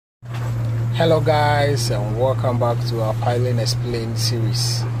Hello guys, and welcome back to our Piling Explained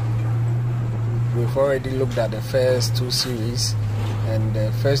series. We've already looked at the first two series, and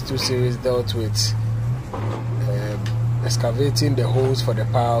the first two series dealt with excavating the holes for the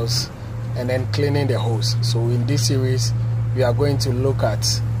piles and then cleaning the holes. So in this series we are going to look at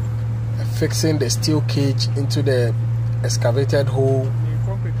fixing the steel cage into the excavated hole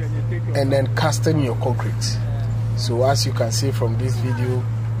and then casting your concrete. So as you can see from this video,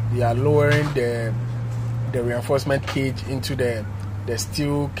 we are lowering the reinforcement cage into the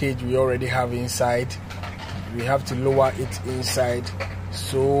steel cage we already have inside. We have to lower it inside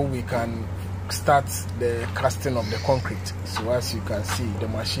so we can start the casting of the concrete. So as you can see, the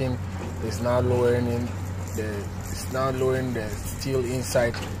machine is now lowering the steel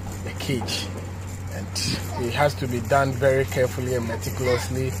inside the cage, and it has to be done very carefully and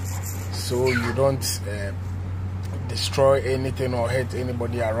meticulously so you don't destroy anything or hurt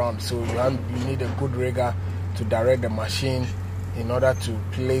anybody around. So you need a good rigger to direct the machine in order to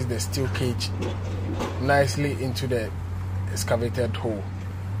place the steel cage nicely into the excavated hole.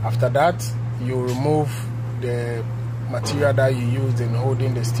 After that, you remove the material that you used in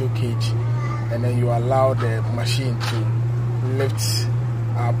holding the steel cage, and then you allow the machine to lift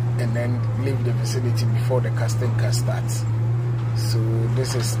up and then leave the vicinity before the casting can start. So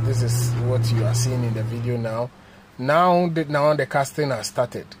this is what you are seeing in the video now. Now the casting has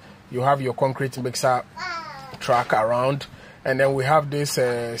started. You have your concrete mixer track around, and then we have this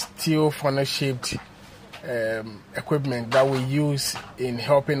steel funnel shaped equipment that we use in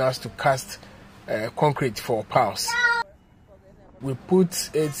helping us to cast concrete for piles. We put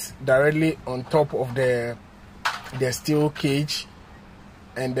it directly on top of the steel cage,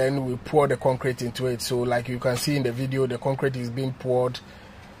 and then we pour the concrete into it. So like you can see in the video, the concrete is being poured,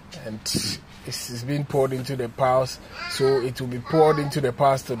 and it's being poured into the piles. So it will be poured into the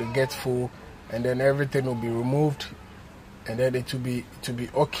piles till they get full, and then everything will be removed, and then it will be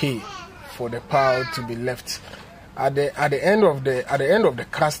okay for the pile to be left. At the end of the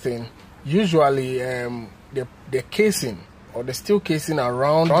casting, usually the casing or the steel casing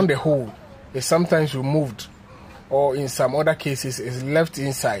around the hole is sometimes removed, or in some other cases is left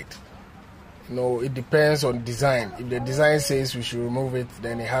inside. You know, it depends on design. If the design says we should remove it,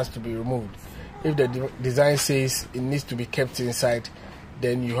 then it has to be removed. If the design says it needs to be kept inside,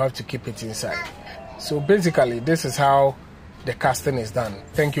 then you have to keep it inside. So basically, this is how the casting is done.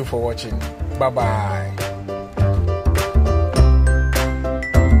 Thank you for watching. Bye bye.